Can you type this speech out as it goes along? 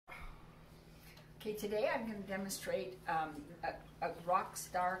Okay, today I'm going to demonstrate a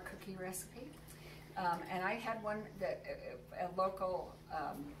Rockstar cookie recipe. And I had one that a local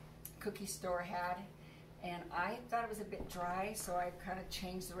cookie store had, and I thought it was a bit dry, so I kind of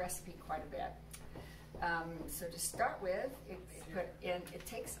changed the recipe quite a bit. So to start with,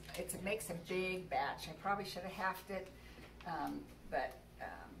 it makes a big batch. I probably should have halved it, but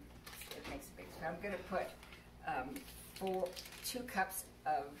it makes a big batch. I'm going to put 2 cups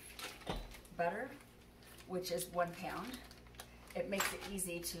of butter, which is 1 pound. It makes it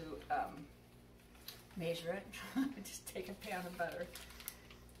easy to measure it. Just take a pound of butter.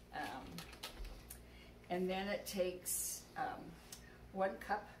 And then it takes 1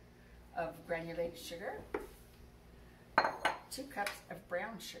 cup of granulated sugar, 2 cups of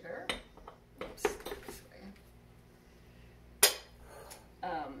brown sugar. Oops, this way.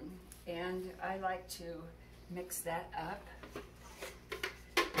 And I like to mix that up.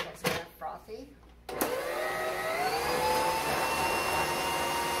 That's kind of frothy.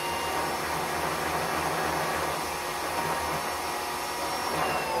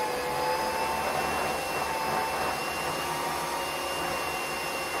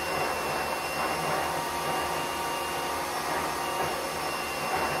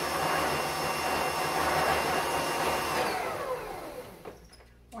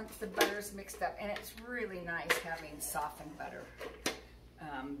 Once the butter's mixed up, and it's really nice having softened butter,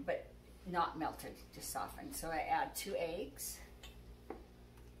 but not melted, just softened. So I add 2 eggs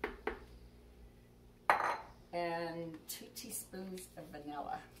and 2 teaspoons of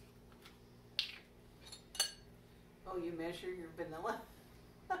vanilla. Oh, you measure your vanilla?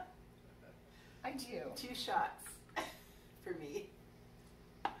 I do. 2 shots for me.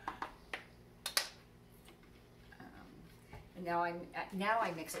 And now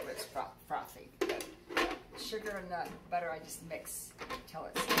I mix it where it's frothy. The sugar and the butter I just mix until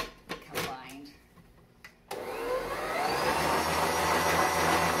it's combined.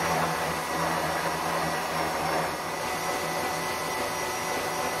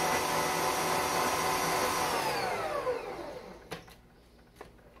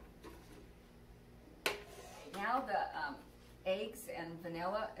 Now the eggs and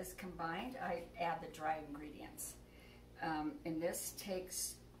vanilla is combined, I add the dry ingredients. And this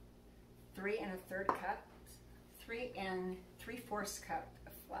takes 3 1/3 cups, 3 3/4 cup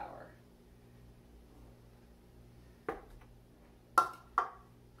of flour.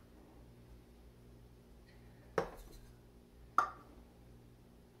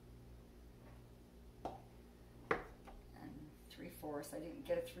 And 3/4, I didn't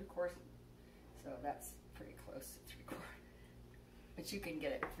get a 3/4, so that's pretty close to 3/4. But you can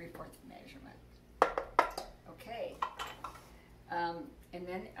get it 3/4 measurement. Okay. And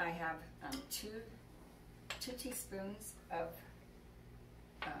then I have 2 teaspoons of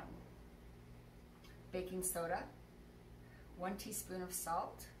baking soda, 1 teaspoon of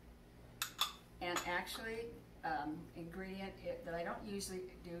salt, and actually ingredient that I don't usually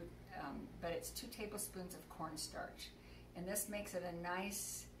do, but it's 2 tablespoons of cornstarch. And this makes it a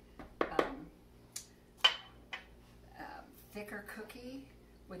nice thicker cookie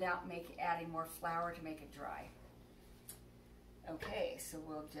without adding more flour to make it dry. Okay, so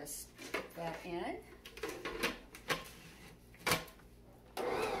we'll just put that in.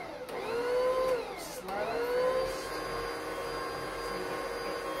 Slow first, so you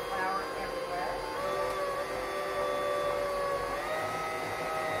get the flour everywhere.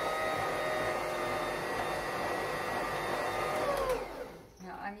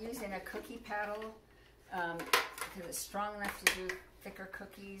 Now I'm using a cookie paddle because it's strong enough to do thicker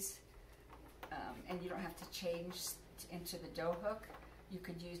cookies, and you don't have to change into the dough hook. You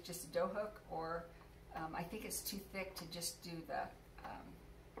could use just a dough hook, or I think it's too thick to just do the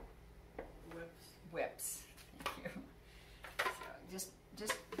whips. Thank you. So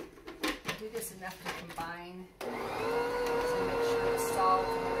just do this enough to combine. So make sure the salt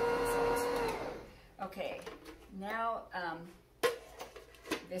and everything's mixed. Okay, now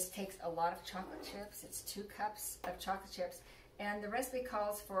this takes a lot of chocolate chips. It's 2 cups of chocolate chips, and the recipe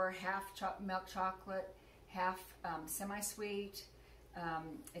calls for half milk chocolate, half semi-sweet.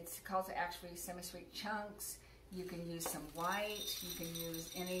 It calls it actually semi-sweet chunks. You can use some white. You can use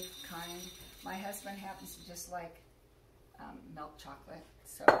any kind. My husband happens to just like milk chocolate,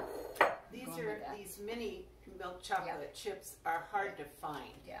 so these mini milk chocolate chips are hard to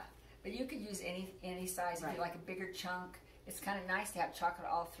find. Yeah, but you could use any size. If you like a bigger chunk, it's kind of nice to have chocolate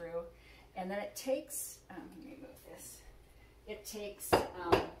all through. And then it takes. Let me move this. It takes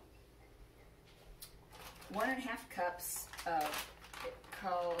 1 1/2 cups of, it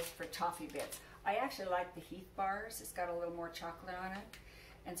calls for toffee bits. I actually like the Heath bars. It's got a little more chocolate on it.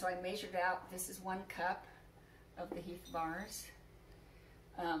 And so I measured out, this is 1 cup of the Heath bars.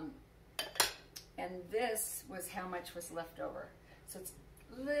 And this was how much was left over. So it's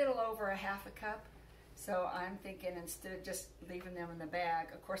a little over a 1/2 cup. So I'm thinking instead of just leaving them in the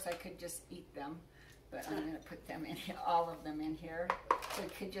bag, of course I could just eat them, but I'm going to put them in here, all of them in here. So you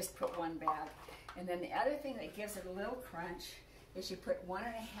could just put 1 bag. And then the other thing that gives it a little crunch is you put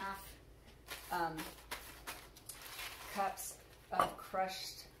 1.5 cups of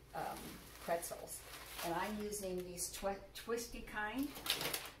crushed pretzels. And I'm using these twisty kind.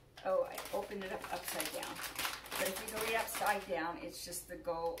 Oh, I opened it up upside down. But if you go the upside down, it's just the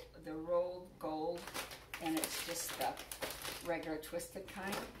gold, the rolled gold, and it's just the regular twisted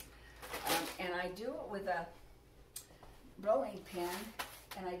kind. And I do it with a rolling pin,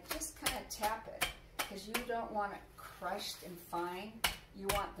 and I just kind of tap it, because you don't want it crushed and fine. You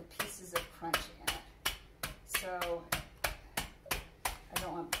want the pieces of crunch in it. So I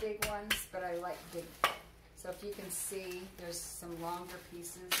don't want big ones, but I like big. So if you can see, there's some longer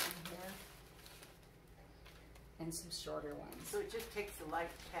pieces in here and some shorter ones. So it just takes a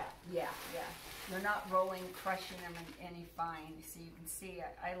light tap. Yeah, yeah. You're not rolling, crushing them in any fine. So you can see,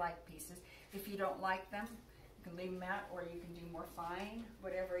 I like pieces. If you don't like them, you can leave them out, or you can do more fine,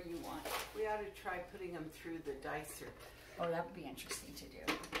 whatever you want. We ought to try putting them through the dicer. Oh, that would be interesting to do.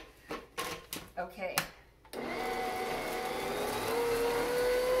 Okay.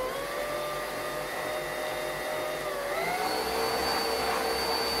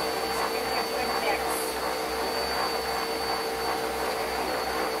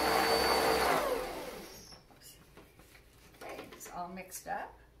 Mixed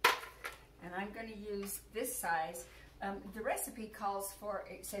up, and I'm going to use this size. The recipe calls for,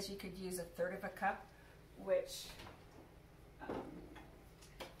 it says you could use 1/3 cup, which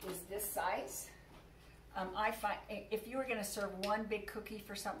is this size. I find if you were going to serve 1 big cookie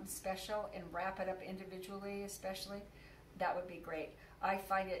for something special and wrap it up individually, especially, that would be great. I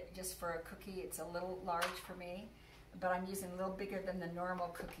find it just for a cookie, it's a little large for me, but I'm using a little bigger than the normal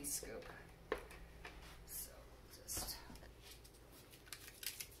cookie scoop. So just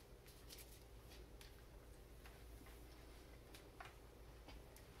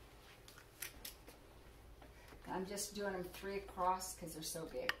I'm just doing them 3 across because they're so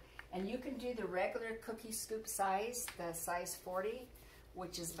big. And you can do the regular cookie scoop size, the size 40,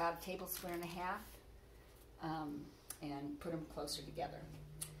 which is about 1.5 tablespoons, and put them closer together.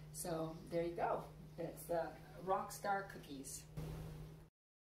 So there you go. It's the Rockstar Cookies.